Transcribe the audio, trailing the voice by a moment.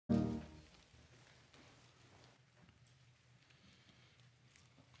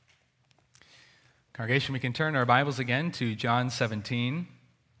Congregation, we can turn our Bibles again to John 17. And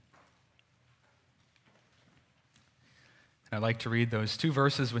I'd like to read those two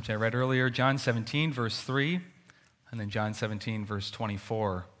verses which I read earlier, John 17, verse 3, and then John 17, verse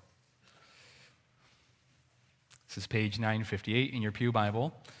 24. This is page 958 in your pew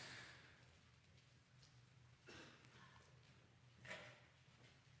Bible.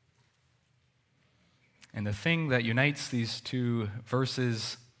 And the thing that unites these two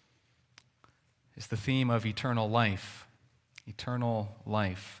verses is the theme of eternal life. Eternal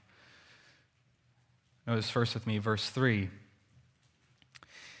life. Notice first with me verse 3.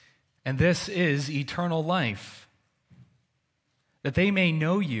 And this is eternal life, that they may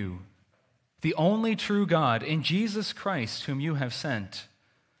know you, the only true God, in Jesus Christ, whom you have sent.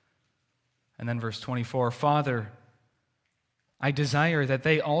 And then verse 24, Father, I desire that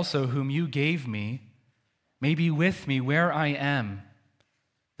they also whom you gave me may be with me where I am,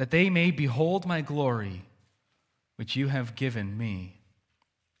 that they may behold my glory, which you have given me.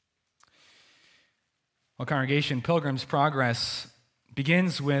 Well, congregation, Pilgrim's Progress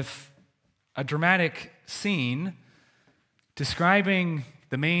begins with a dramatic scene describing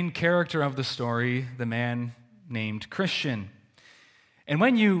the main character of the story, the man named Christian. And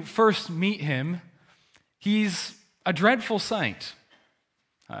when you first meet him, he's a dreadful sight.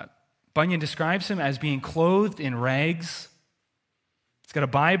 Bunyan describes him as being clothed in rags. He's got a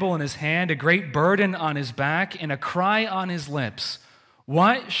Bible in his hand, a great burden on his back, and a cry on his lips.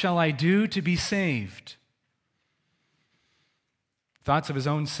 What shall I do to be saved? Thoughts of his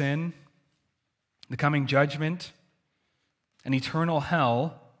own sin, the coming judgment, and eternal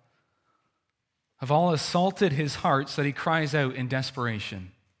hell have all assaulted his heart so that he cries out in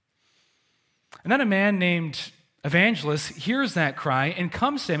desperation. And then a man named Evangelist hears that cry and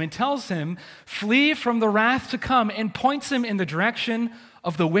comes to him and tells him, flee from the wrath to come, and points him in the direction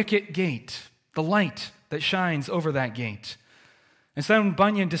of the wicket gate, the light that shines over that gate. And so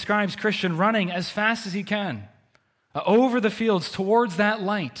Bunyan describes Christian running as fast as he can over the fields towards that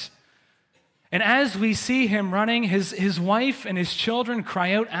light. And as we see him running, his wife and his children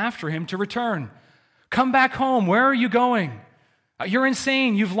cry out after him to return. Come back home. Where are you going? You're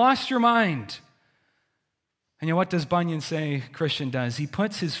insane. You've lost your mind. And you know, what does Bunyan say Christian does? He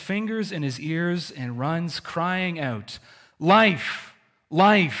puts his fingers in his ears and runs crying out, life,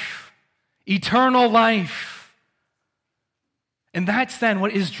 life, eternal life. And that's then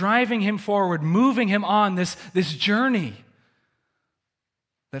what is driving him forward, moving him on this journey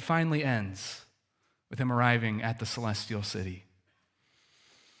that finally ends with him arriving at the celestial city.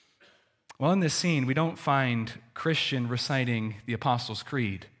 Well, in this scene, we don't find Christian reciting the Apostles'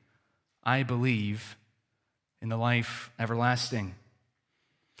 Creed. I believe in the life everlasting.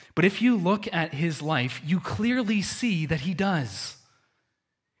 But if you look at his life, you clearly see that he does.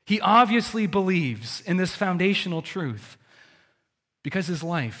 He obviously believes in this foundational truth because his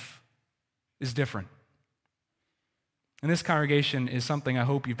life is different. And this congregation is something I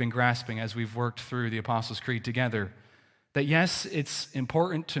hope you've been grasping as we've worked through the Apostles' Creed together. That yes, it's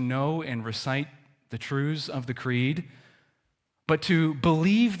important to know and recite the truths of the Creed, but to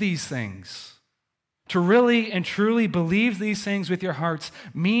believe these things, to really and truly believe these things with your hearts,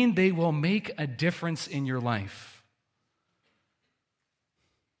 mean they will make a difference in your life.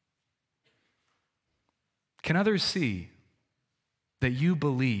 Can others see that you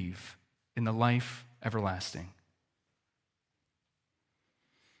believe in the life everlasting?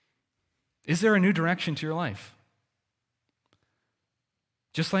 Is there a new direction to your life?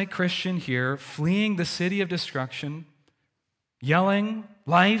 Just like Christian here, fleeing the city of destruction, yelling,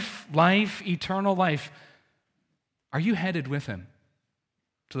 life, life, eternal life. Are you headed with him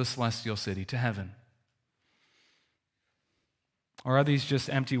to the celestial city, to heaven? Or are these just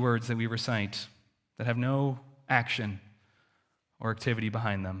empty words that we recite that have no action or activity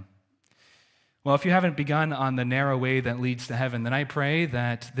behind them? Well, if you haven't begun on the narrow way that leads to heaven, then I pray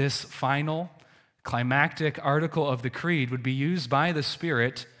that this final climactic article of the Creed would be used by the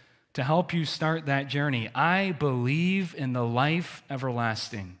Spirit to help you start that journey. I believe in the life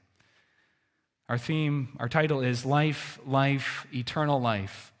everlasting. Our theme, our title is Life, Life, Eternal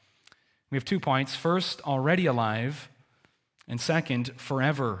Life. We have 2 points. First, already alive, and second,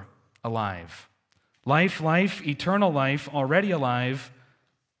 forever alive. Life, life, eternal life, already alive,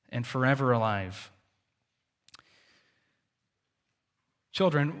 and forever alive.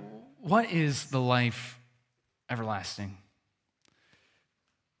 Children, what is the life everlasting?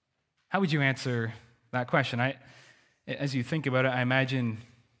 How would you answer that question? As you think about it, I imagine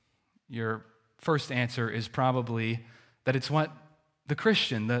your first answer is probably that it's what the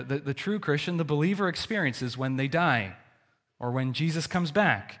Christian, the true Christian, the believer experiences when they die or when Jesus comes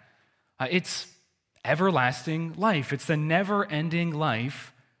back. It's everlasting life. It's the never-ending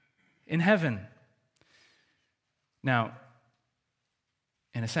life in heaven. Now,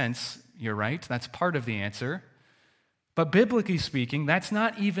 in a sense, you're right. That's part of the answer. But biblically speaking, that's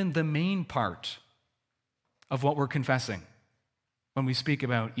not even the main part of what we're confessing when we speak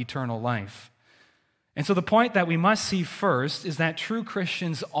about eternal life. And so the point that we must see first is that true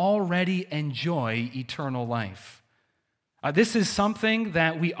Christians already enjoy eternal life. This is something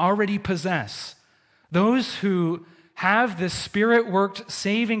that we already possess. Those who have this Spirit-worked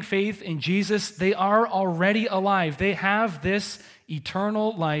saving faith in Jesus, they are already alive. They have this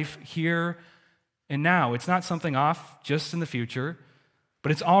eternal life here and now. It's not something off just in the future,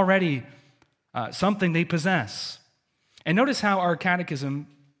 but it's already something they possess. And notice how our catechism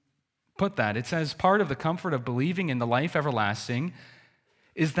put that. It says, part of the comfort of believing in the life everlasting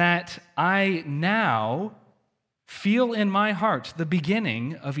is that I now feel in my heart the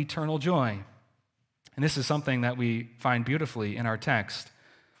beginning of eternal joy. And this is something that we find beautifully in our text.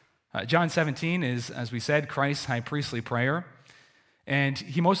 John 17 is, as we said, Christ's high priestly prayer. And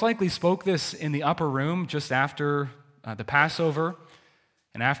he most likely spoke this in the upper room just after the Passover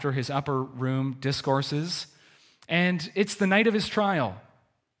and after his upper room discourses. And it's the night of his trial.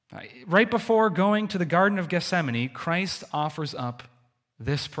 Right before going to the Garden of Gethsemane, Christ offers up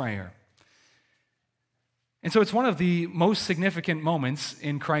this prayer. And so it's one of the most significant moments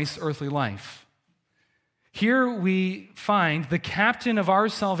in Christ's earthly life. Here we find the captain of our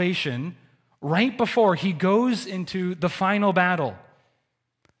salvation right before he goes into the final battle.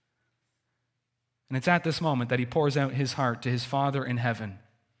 And it's at this moment that he pours out his heart to his Father in heaven.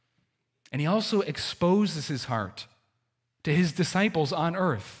 And he also exposes his heart to his disciples on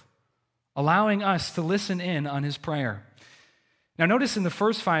earth, allowing us to listen in on his prayer. Now notice in the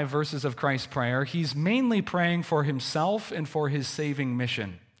first 5 verses of Christ's prayer, he's mainly praying for himself and for his saving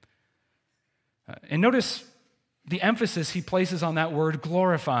mission. And notice the emphasis he places on that word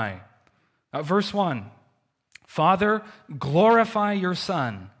glorify. Verse 1, Father, glorify your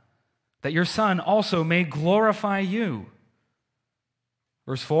Son, that your Son also may glorify you.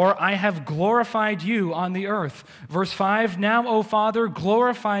 Verse 4, I have glorified you on the earth. Verse 5, now, O Father,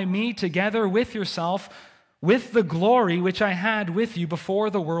 glorify me together with yourself, with the glory which I had with you before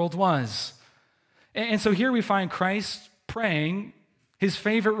the world was. And so here we find Christ praying his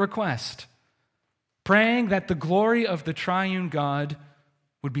favorite request, praying that the glory of the triune God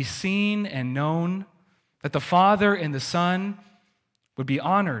would be seen and known, that the Father and the Son would be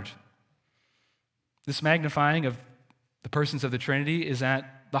honored. This magnifying of the persons of the Trinity is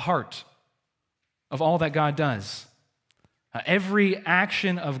at the heart of all that God does. Every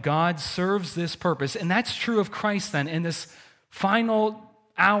action of God serves this purpose, and that's true of Christ then in this final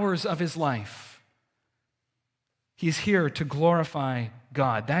hours of his life. He's here to glorify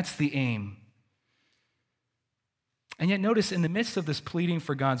God. That's the aim. And yet notice in the midst of this pleading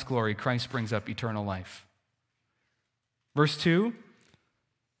for God's glory, Christ brings up eternal life. Verse 2,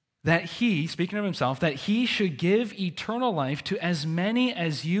 that he, speaking of himself, that he should give eternal life to as many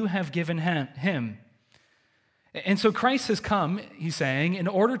as you have given him. And so Christ has come, he's saying, in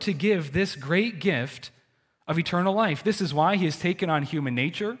order to give this great gift of eternal life. This is why he has taken on human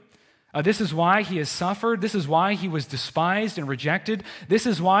nature. This is why he has suffered. This is why he was despised and rejected. This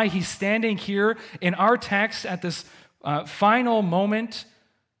is why he's standing here in our text at this final moment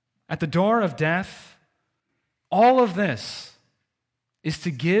at the door of death. All of this is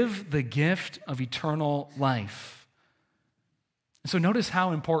to give the gift of eternal life. So notice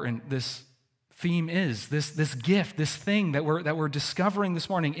how important this theme is, this gift, this thing that we're discovering this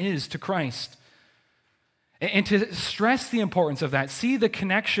morning is to Christ. And to stress the importance of that, see the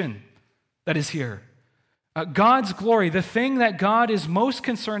connection that is here. God's glory, the thing that God is most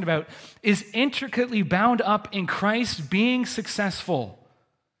concerned about, is intricately bound up in Christ being successful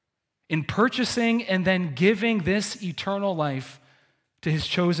in purchasing and then giving this eternal life to his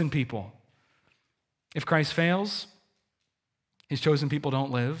chosen people. If Christ fails, his chosen people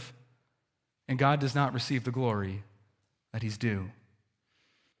don't live, and God does not receive the glory that he's due.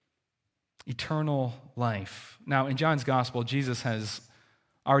 Eternal life. Now, in John's gospel, Jesus has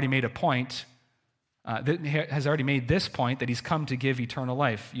already made a point, has already made this point that he's come to give eternal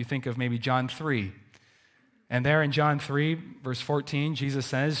life. You think of maybe John 3. And there in John 3, verse 14, Jesus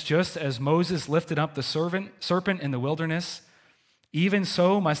says, just as Moses lifted up the serpent in the wilderness, even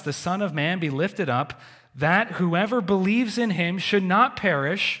so must the Son of Man be lifted up, that whoever believes in him should not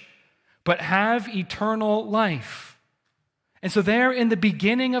perish, but have eternal life. And so there in the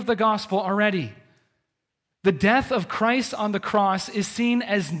beginning of the gospel already, the death of Christ on the cross is seen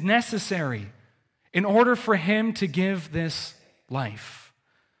as necessary in order for him to give this life.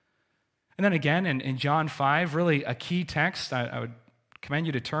 And then again in John 5, really a key text, I would commend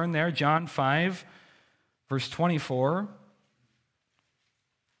you to turn there, John 5, verse 24.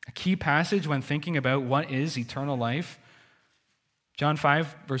 A key passage when thinking about what is eternal life. John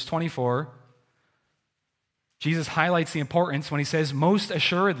 5, verse 24. Jesus highlights the importance when he says, most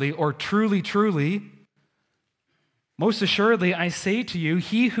assuredly, or truly, truly, most assuredly, I say to you,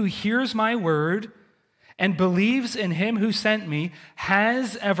 he who hears my word and believes in him who sent me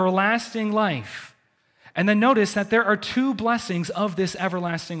has everlasting life. And then notice that there are two blessings of this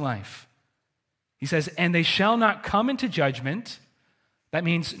everlasting life. He says, and they shall not come into judgment. That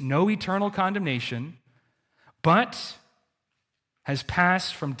means no eternal condemnation, but has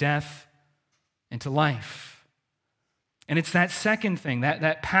passed from death into life. And it's that second thing,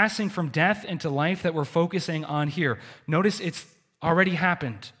 that passing from death into life that we're focusing on here. Notice it's already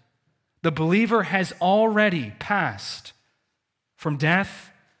happened. The believer has already passed from death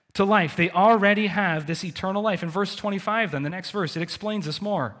to life. They already have this eternal life. In verse 25, then, the next verse, it explains this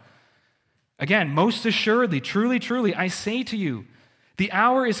more. Again, most assuredly, truly, truly, I say to you, the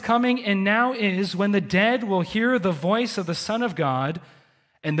hour is coming and now is when the dead will hear the voice of the Son of God,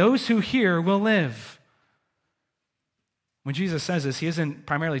 and those who hear will live. When Jesus says this, he isn't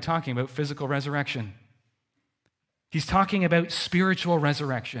primarily talking about physical resurrection. He's talking about spiritual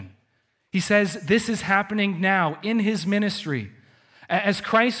resurrection. He says this is happening now in his ministry. As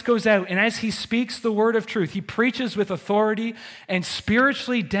Christ goes out and as he speaks the word of truth, he preaches with authority, and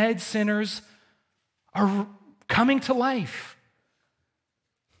spiritually dead sinners are coming to life.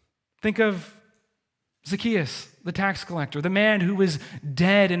 Think of Zacchaeus, the tax collector, the man who was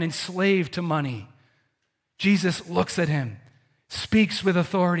dead and enslaved to money. Jesus looks at him, speaks with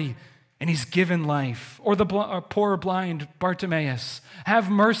authority, and he's given life. Or the poor blind Bartimaeus, have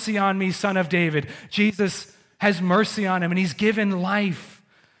mercy on me, son of David. Jesus has mercy on him, and he's given life.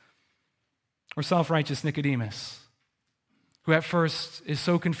 Or self-righteous Nicodemus, who at first is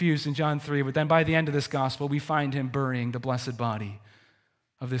so confused in John 3, but then by the end of this gospel, we find him burying the blessed body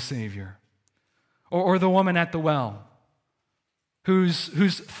of the Savior. Or the woman at the well, who's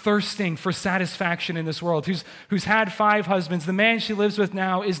thirsting for satisfaction in this world, who's had 5 husbands. The man she lives with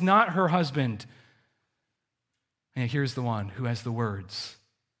now is not her husband. And here's the one who has the words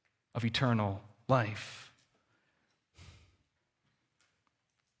of eternal life.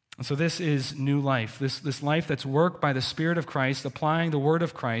 And so this is new life. This life that's worked by the Spirit of Christ, applying the word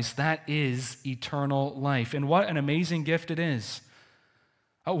of Christ, that is eternal life. And what an amazing gift it is.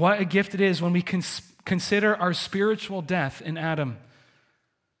 What a gift it is when we consider our spiritual death in Adam.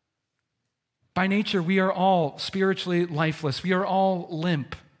 By nature, we are all spiritually lifeless. We are all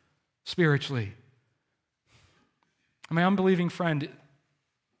limp spiritually. My unbelieving friend,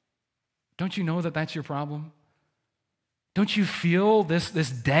 don't you know that that's your problem? Don't you feel this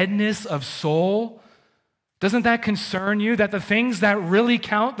deadness of soul? Doesn't that concern you, that the things that really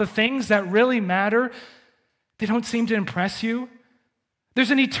count, the things that really matter, they don't seem to impress you? There's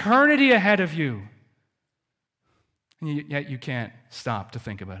an eternity ahead of you. And yet you can't stop to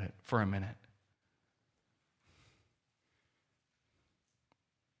think about it for a minute.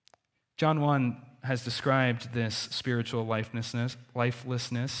 John 1 has described this spiritual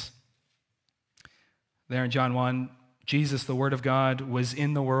lifelessness. There in John 1, Jesus, the Word of God, was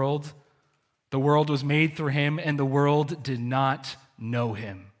in the world. The world was made through him, and the world did not know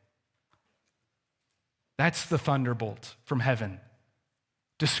him. That's the thunderbolt from heaven,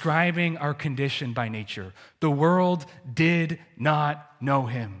 describing our condition by nature. The world did not know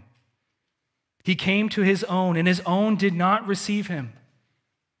him. He came to his own, and his own did not receive him.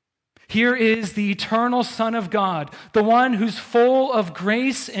 Here is the eternal Son of God, the one who's full of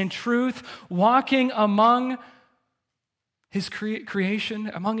grace and truth, walking among his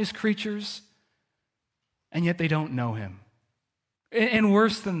creation, among his creatures, and yet they don't know him. And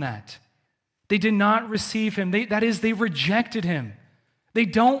worse than that, they did not receive him. That is, they rejected him. They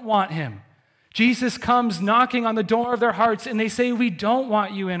don't want him. Jesus comes knocking on the door of their hearts, and they say, we don't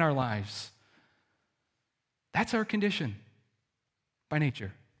want you in our lives. That's our condition by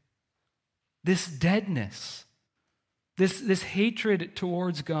nature. This deadness, this hatred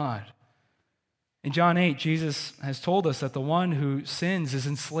towards God. In John 8, Jesus has told us that the one who sins is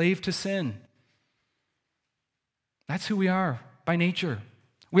enslaved to sin. That's who we are by nature.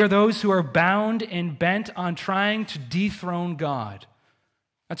 We are those who are bound and bent on trying to dethrone God.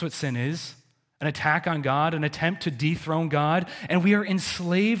 That's what sin is, an attack on God, an attempt to dethrone God, and we are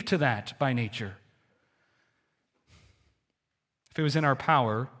enslaved to that by nature. If it was in our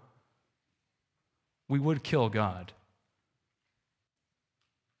power, we would kill God.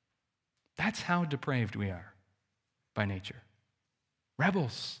 That's how depraved we are by nature.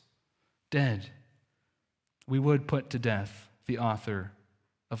 Rebels, dead. We would put to death the author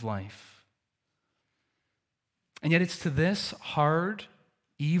of life. And yet it's to this hard,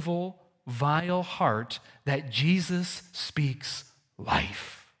 evil, vile heart that Jesus speaks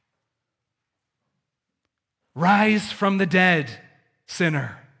life. Rise from the dead,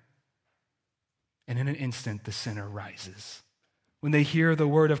 sinner. And in an instant, the sinner rises. When they hear the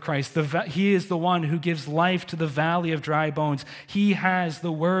word of Christ, he is the one who gives life to the valley of dry bones. He has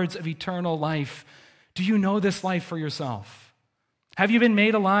the words of eternal life. Do you know this life for yourself? Have you been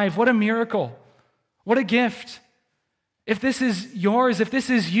made alive? What a miracle. What a gift. If this is yours, if this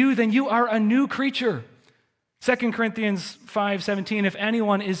is you, then you are a new creature. 2 Corinthians 5:17, if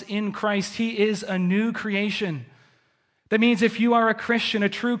anyone is in Christ, he is a new creation. That means if you are a Christian, a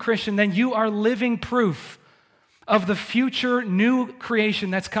true Christian, then you are living proof of the future new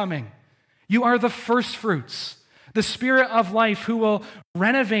creation that's coming. You are the first fruits, the Spirit of life who will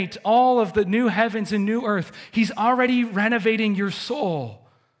renovate all of the new heavens and new earth. He's already renovating your soul.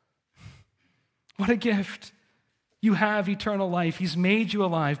 What a gift. You have eternal life. He's made you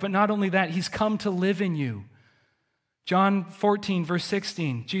alive, but not only that, he's come to live in you. John 14, verse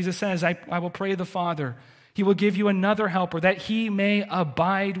 16, Jesus says, I will pray the Father. He will give you another helper that he may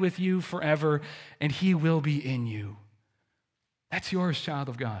abide with you forever, and he will be in you. That's yours, child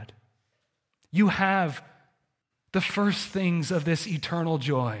of God. You have the first things of this eternal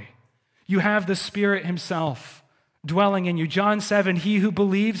joy. You have the Spirit himself dwelling in you. John 7, he who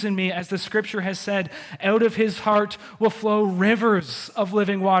believes in me, as the scripture has said, out of his heart will flow rivers of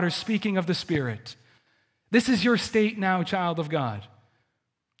living water, speaking of the Spirit. This is your state now, child of God.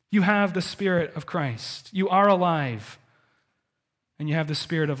 You have the Spirit of Christ. You are alive, and you have the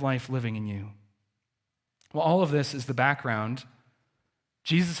Spirit of life living in you. Well, all of this is the background.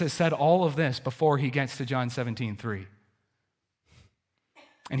 Jesus has said all of this before he gets to John 17:3.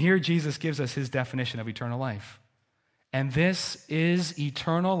 And here Jesus gives us his definition of eternal life. And this is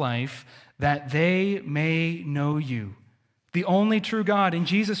eternal life, that they may know you, the only true God, in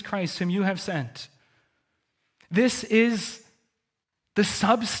Jesus Christ, whom you have sent. This is the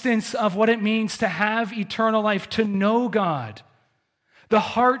substance of what it means to have eternal life, to know God, the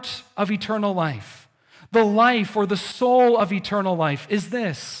heart of eternal life, the life or the soul of eternal life is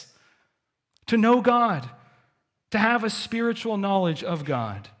this: to know God, to have a spiritual knowledge of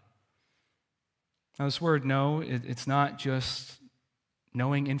God. Now, this word know, it's not just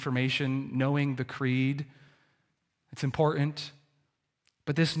knowing information, knowing the creed. It's important.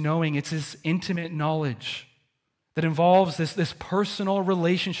 But this knowing, it's this intimate knowledge that involves this personal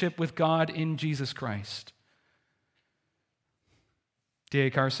relationship with God in Jesus Christ. D.A.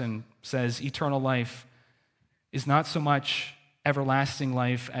 Carson says eternal life is not so much everlasting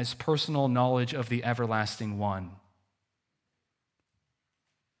life as personal knowledge of the everlasting one.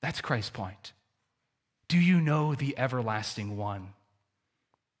 That's Christ's point. Do you know the everlasting one?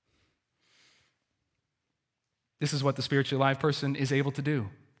 This is what the spiritually alive person is able to do,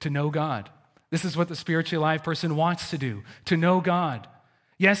 to know God. This is what the spiritually alive person wants to do, to know God.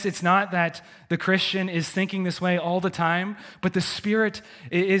 Yes, it's not that the Christian is thinking this way all the time, but the Spirit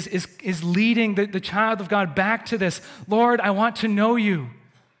is leading the child of God back to this. Lord, I want to know you.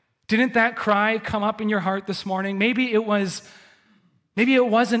 Didn't that cry come up in your heart this morning? Maybe it wasn't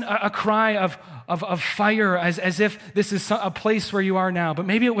a cry of fire as if this is a place where you are now, but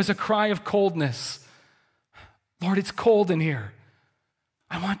maybe it was a cry of coldness. Lord, it's cold in here.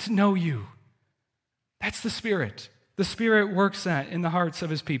 I want to know you. That's the Spirit. The Spirit works that in the hearts of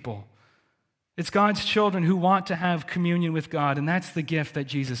his people. It's God's children who want to have communion with God, and that's the gift that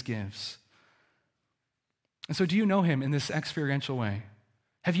Jesus gives. And so do you know him in this experiential way?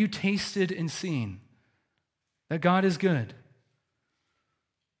 Have you tasted and seen that God is good?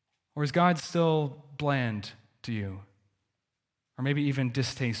 Or is God still bland to you? Or maybe even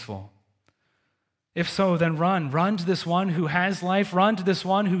distasteful? If so, then run to this one who has life, run to this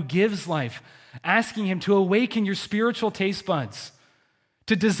one who gives life, asking him to awaken your spiritual taste buds,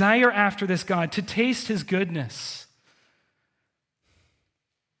 to desire after this God, to taste his goodness.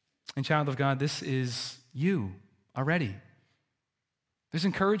 And child of God, this is you already. There's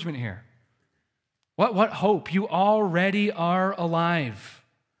encouragement here. What hope? You already are alive.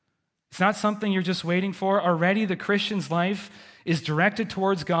 It's not something you're just waiting for. Already the Christian's life is directed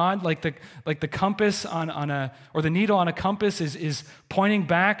towards God, like the compass or the needle on a compass is pointing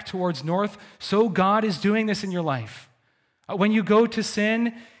back towards north. So God is doing this in your life. When you go to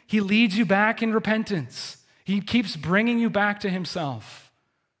sin, he leads you back in repentance. He keeps bringing you back to himself.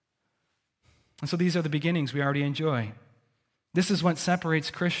 And so these are the beginnings we already enjoy. This is what separates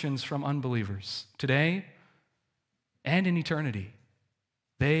Christians from unbelievers today and in eternity.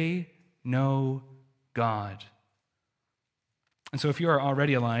 They know God. And so if you are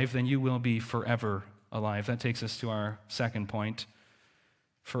already alive, then you will be forever alive. That takes us to our second point,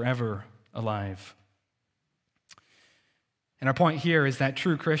 forever alive. And our point here is that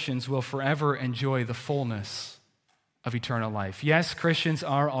true Christians will forever enjoy the fullness of eternal life. Yes, Christians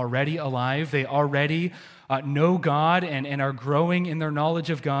are already alive. They already know God and are growing in their knowledge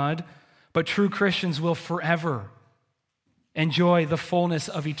of God. But true Christians will forever enjoy the fullness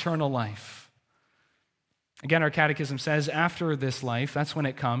of eternal life. Again, our catechism says after this life, that's when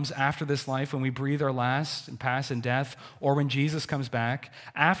it comes, after this life, when we breathe our last and pass in death, or when Jesus comes back,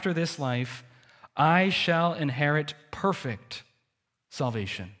 after this life, I shall inherit perfect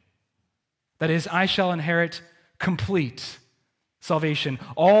salvation. That is, I shall inherit complete salvation,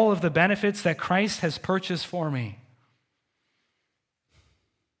 all of the benefits that Christ has purchased for me.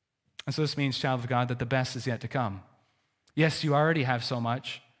 And so this means, child of God, that the best is yet to come. Yes, you already have so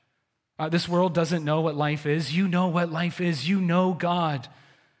much. This world doesn't know what life is. You know what life is. You know God.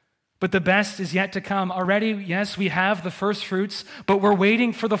 But the best is yet to come. Already, yes, we have the first fruits, but we're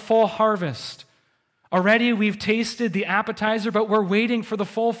waiting for the full harvest. Already we've tasted the appetizer, but we're waiting for the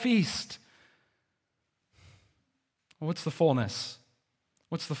full feast. What's the fullness?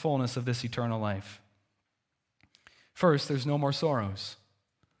 What's the fullness of this eternal life? First, there's no more sorrows.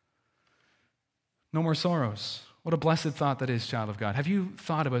 No more sorrows. What a blessed thought that is, child of God. Have you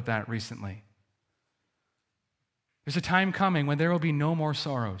thought about that recently? There's a time coming when there will be no more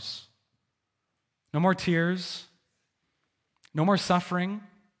sorrows, no more tears, no more suffering,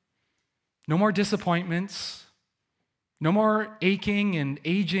 no more disappointments, no more aching and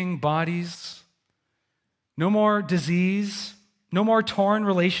aging bodies, no more disease, no more torn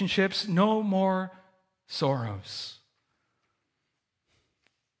relationships, no more sorrows.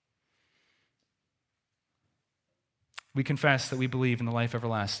 We confess that we believe in the life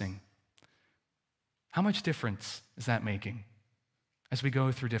everlasting. How much difference is that making as we go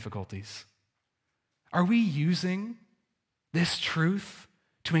through difficulties? Are we using this truth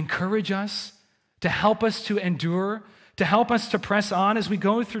to encourage us, to help us to endure, to help us to press on as we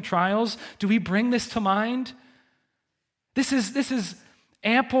go through trials? Do we bring this to mind? This is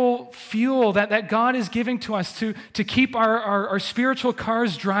ample fuel that God is giving to us to keep our spiritual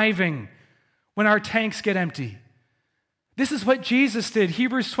cars driving when our tanks get empty. This is what Jesus did,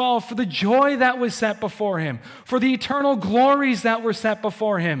 Hebrews 12, for the joy that was set before him, for the eternal glories that were set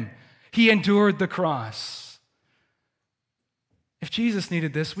before him. He endured the cross. If Jesus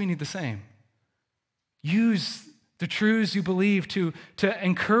needed this, we need the same. Use the truths you believe to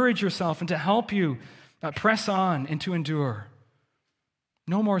encourage yourself and to help you press on and to endure.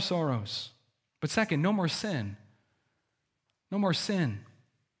 No more sorrows. But second, no more sin. No more sin.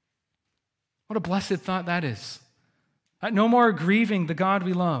 What a blessed thought that is. No more grieving the God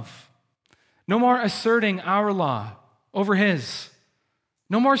we love. No more asserting our law over his.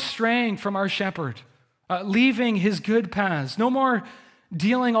 No more straying from our shepherd, leaving his good paths. No more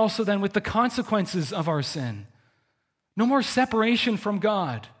dealing also then with the consequences of our sin. No more separation from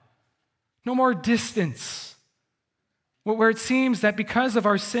God. No more distance, where it seems that because of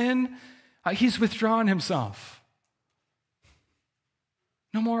our sin, he's withdrawn himself.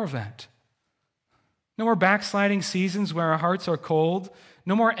 No more of that. No more backsliding seasons where our hearts are cold.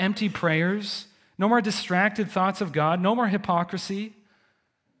 No more empty prayers. No more distracted thoughts of God. No more hypocrisy.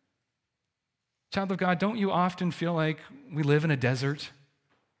 Child of God, don't you often feel like we live in a desert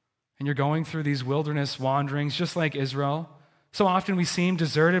and you're going through these wilderness wanderings just like Israel? So often we seem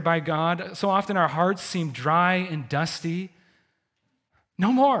deserted by God. So often our hearts seem dry and dusty.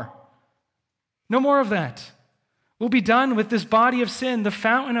 No more. No more of that. We'll be done with this body of sin. The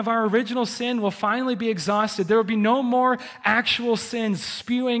fountain of our original sin will finally be exhausted. There will be no more actual sins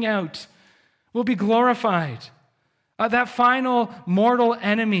spewing out. We'll be glorified. That final mortal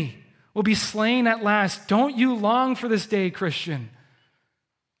enemy will be slain at last. Don't you long for this day, Christian?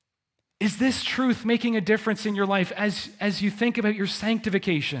 Is this truth making a difference in your life as you think about your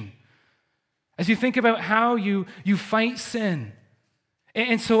sanctification? As you think about how you fight sin?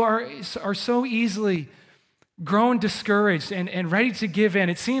 And so are so easily grown discouraged and ready to give in.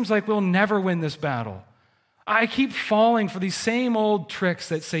 It seems like we'll never win this battle. I keep falling for these same old tricks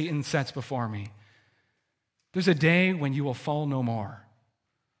that Satan sets before me. There's a day when you will fall no more.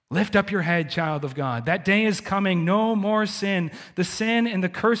 Lift up your head, child of God. That day is coming. No more sin. The sin and the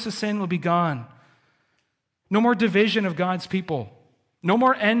curse of sin will be gone. No more division of God's people. No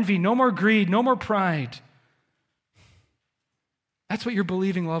more envy. No more greed. No more pride. That's what your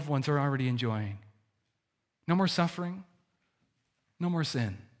believing loved ones are already enjoying. No more suffering, no more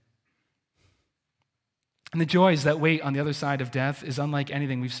sin. And the joys that wait on the other side of death is unlike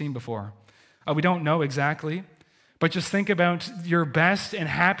anything we've seen before. We don't know exactly, but just think about your best and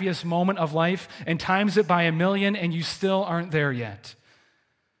happiest moment of life and times it by 1,000,000, and you still aren't there yet.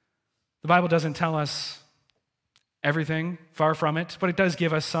 The Bible doesn't tell us everything, far from it, but it does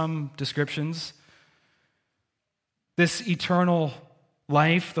give us some descriptions. This eternal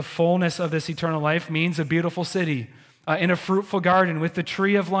life, the fullness of this eternal life, means a beautiful city in a fruitful garden with the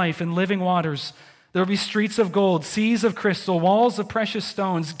tree of life and living waters. There will be streets of gold, seas of crystal, walls of precious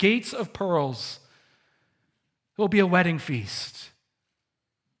stones, gates of pearls. It will be a wedding feast.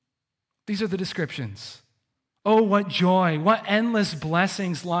 These are the descriptions. Oh, what joy, what endless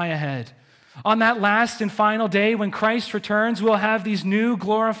blessings lie ahead. On that last and final day when Christ returns, we'll have these new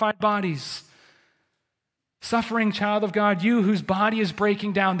glorified bodies. Suffering child of God, you whose body is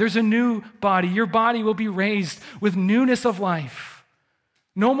breaking down, there's a new body. Your body will be raised with newness of life.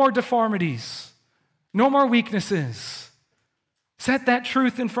 No more deformities. No more weaknesses. Set that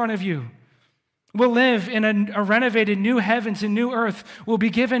truth in front of you. We'll live in a renovated new heavens and new earth. We'll be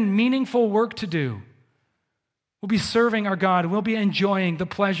given meaningful work to do. We'll be serving our God. We'll be enjoying the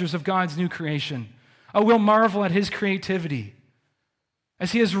pleasures of God's new creation. We'll marvel at his creativity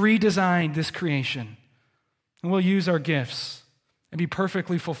as he has redesigned this creation. And we'll use our gifts and be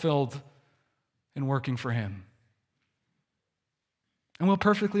perfectly fulfilled in working for him. And we'll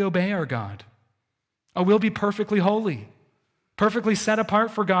perfectly obey our God. We'll be perfectly holy, perfectly set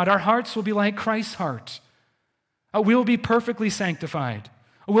apart for God. Our hearts will be like Christ's heart. We'll be perfectly sanctified.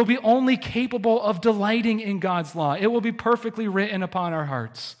 We'll be only capable of delighting in God's law. It will be perfectly written upon our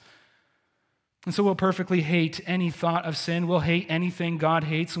hearts. And so we'll perfectly hate any thought of sin. We'll hate anything God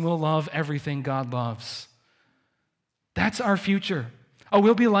hates, and we'll love everything God loves. That's our future.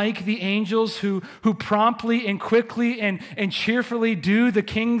 We'll be like the angels who promptly and quickly and cheerfully do the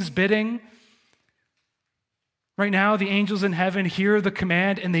king's bidding. Right now, the angels in heaven hear the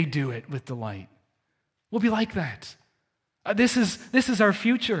command and they do it with delight. We'll be like that. This is our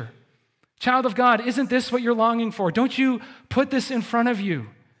future. Child of God, isn't this what you're longing for? Don't you put this in front of you?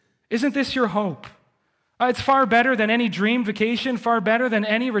 Isn't this your hope? It's far better than any dream vacation, far better than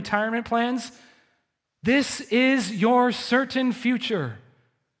any retirement plans. This is your certain future.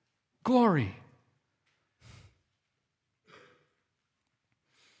 Glory.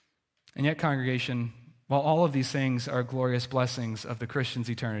 And yet, congregation, while all of these things are glorious blessings of the Christian's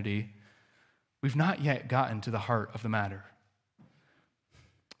eternity, we've not yet gotten to the heart of the matter.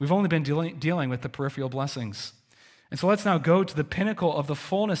 We've only been dealing with the peripheral blessings. And so let's now go to the pinnacle of the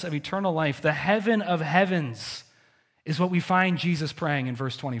fullness of eternal life. The heaven of heavens is what we find Jesus praying in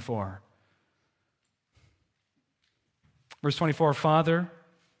verse 24. Verse 24, Father,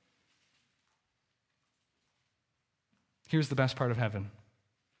 here's the best part of heaven.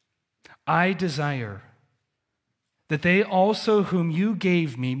 I desire that they also whom you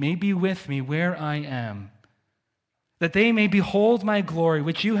gave me may be with me where I am, that they may behold my glory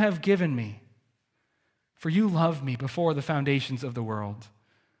which you have given me. For you loved me before the foundations of the world.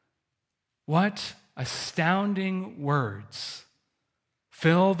 What astounding words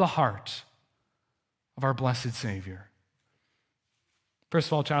fill the heart of our blessed Savior. First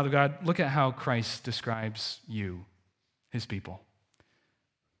of all, child of God, look at how Christ describes you, his people.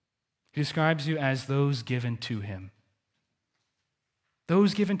 He describes you as those given to him.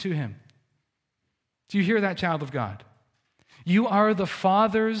 Those given to him. Do you hear that, child of God? You are the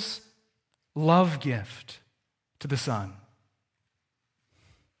Father's love gift to the Son.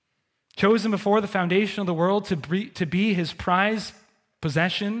 Chosen before the foundation of the world to be his prized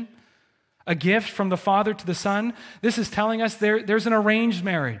possession, a gift from the Father to the Son. This is telling us there's an arranged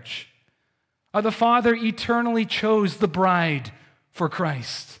marriage. The Father eternally chose the bride for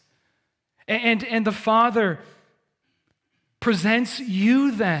Christ. And the Father presents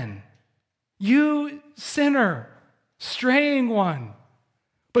you then, you sinner, straying one,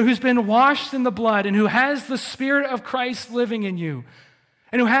 but who's been washed in the blood and who has the Spirit of Christ living in you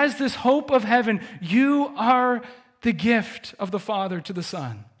and who has this hope of heaven. You are the gift of the Father to the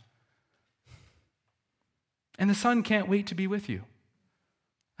Son. And the Son can't wait to be with you.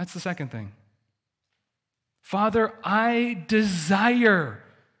 That's the second thing. Father, I desire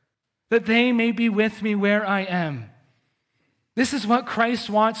that they may be with me where I am. This is what Christ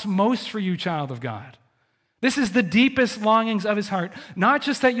wants most for you, child of God. This is the deepest longings of his heart. Not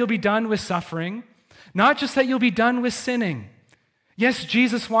just that you'll be done with suffering, not just that you'll be done with sinning. Yes,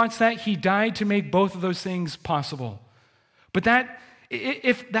 Jesus wants that. He died to make both of those things possible. But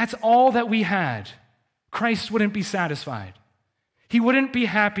if that's all that we had, Christ wouldn't be satisfied. He wouldn't be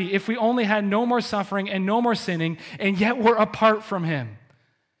happy if we only had no more suffering and no more sinning, and yet we're apart from him.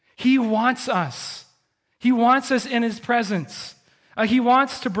 He wants us. He wants us in his presence. He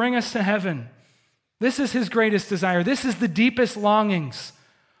wants to bring us to heaven. This is his greatest desire. This is the deepest longings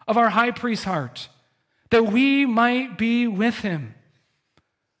of our high priest's heart, that we might be with him.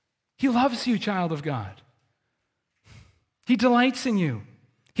 He loves you, child of God. He delights in you.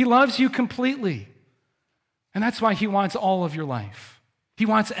 He loves you completely. And that's why he wants all of your life. He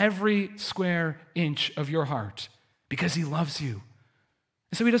wants every square inch of your heart because he loves you.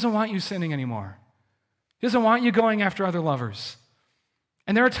 And so he doesn't want you sinning anymore. He doesn't want you going after other lovers.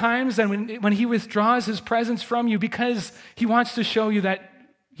 And there are times when he withdraws his presence from you because he wants to show you that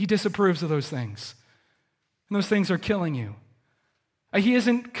he disapproves of those things. And those things are killing you. He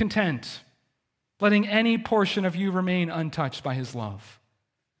isn't content letting any portion of you remain untouched by his love.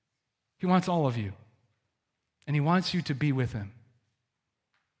 He wants all of you. And he wants you to be with him.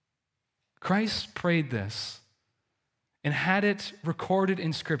 Christ prayed this and had it recorded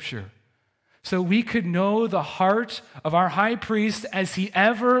in Scripture so we could know the heart of our high priest as he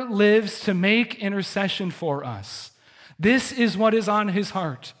ever lives to make intercession for us. This is what is on his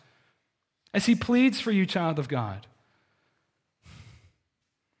heart as he pleads for you, child of God.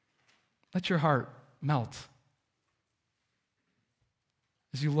 Let your heart melt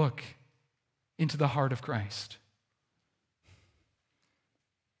as you look into the heart of Christ.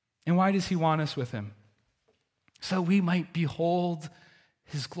 And why does he want us with him? So we might behold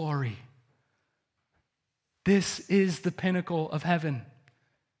his glory. This is the pinnacle of heaven.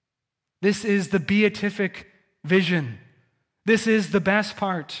 This is the beatific vision. This is the best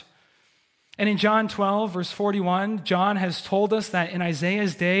part. And in John 12, verse 41, John has told us that in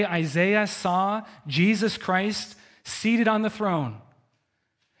Isaiah's day, Isaiah saw Jesus Christ seated on the throne.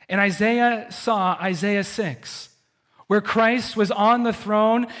 And Isaiah saw Isaiah 6, where Christ was on the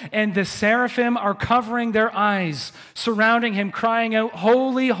throne and the seraphim are covering their eyes, surrounding him, crying out,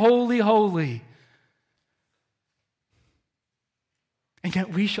 "Holy, holy, holy." And yet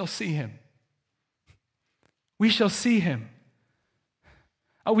we shall see him. We shall see him.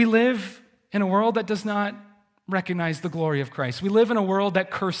 We live in a world that does not recognize the glory of Christ. We live in a world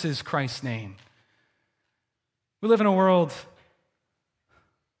that curses Christ's name. We live in a world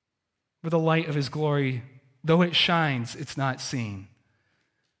where the light of his glory, though it shines, it's not seen.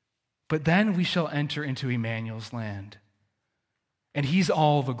 But then we shall enter into Emmanuel's land. And he's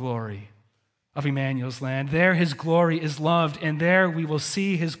all the glory of Emmanuel's land. There his glory is loved, and there we will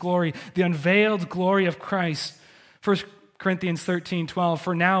see his glory, the unveiled glory of Christ. 1 Corinthians 13:12,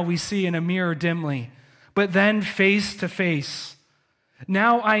 for now we see in a mirror dimly, but then face to face.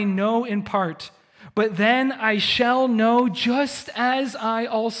 Now I know in part, but then I shall know just as I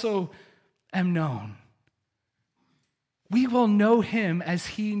also am known. We will know him as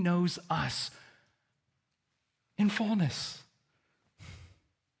he knows us in fullness.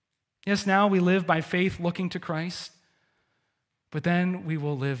 Yes, now we live by faith looking to Christ, but then we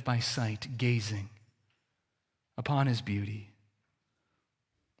will live by sight, gazing upon his beauty.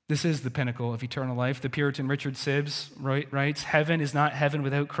 This is the pinnacle of eternal life. The Puritan Richard Sibbes writes, heaven is not heaven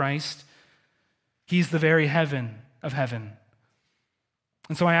without Christ. He's the very heaven of heaven.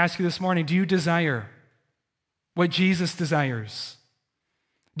 And so I ask you this morning, do you desire what Jesus desires?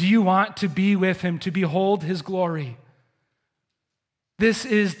 Do you want to be with him, to behold his glory? This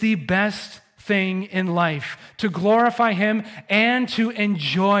is the best thing in life, to glorify him and to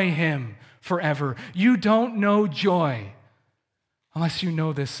enjoy him forever. You don't know joy unless you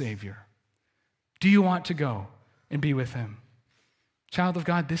know this Savior. Do you want to go and be with him? Child of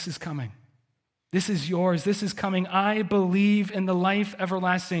God, this is coming. This is yours. This is coming. I believe in the life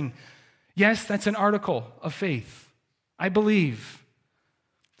everlasting. Yes, that's an article of faith. I believe.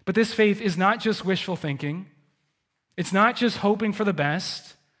 But this faith is not just wishful thinking. It's not just hoping for the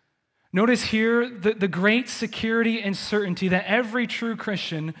best. Notice here the great security and certainty that every true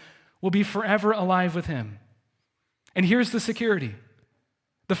Christian will be forever alive with him. And here's the security.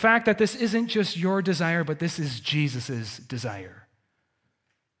 The fact that this isn't just your desire, but this is Jesus' desire.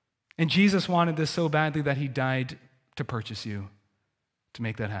 And Jesus wanted this so badly that he died to purchase you, to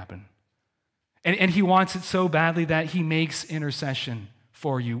make that happen. And he wants it so badly that he makes intercession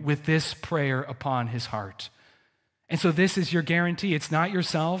for you with this prayer upon his heart. And so this is your guarantee. It's not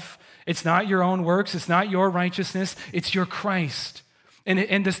yourself. It's not your own works. It's not your righteousness. It's your Christ.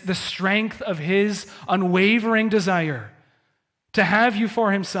 And the strength of his unwavering desire to have you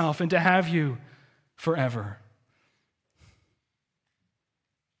for himself and to have you forever.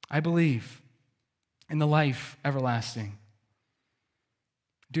 I believe in the life everlasting.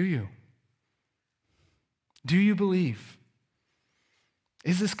 Do you? Do you believe?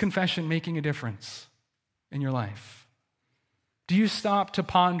 Is this confession making a difference in your life? Do you stop to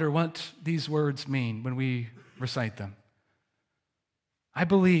ponder what these words mean when we recite them? I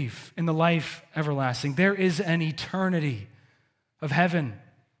believe in the life everlasting. There is an eternity of heaven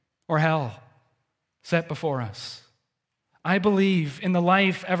or hell set before us. I believe in the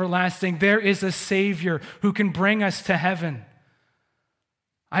life everlasting. There is a Savior who can bring us to heaven.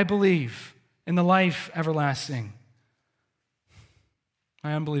 I believe in the life everlasting.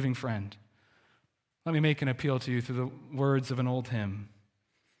 My unbelieving friend, let me make an appeal to you through the words of an old hymn.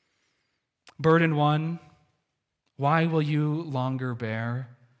 Burden one, why will you longer bear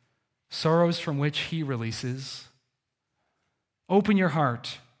sorrows from which he releases? Open your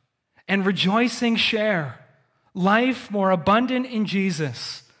heart and rejoicing share life more abundant in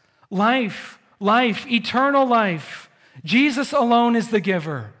Jesus. Life, eternal life. Jesus alone is the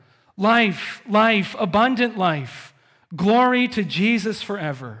giver. Life, abundant life. Glory to Jesus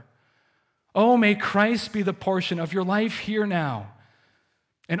forever. Oh, may Christ be the portion of your life here now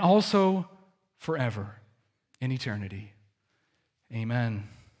and also forever in eternity. Amen.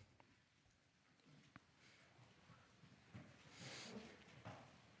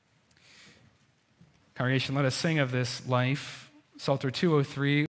 Congregation, let us sing of this life. Psalter 203.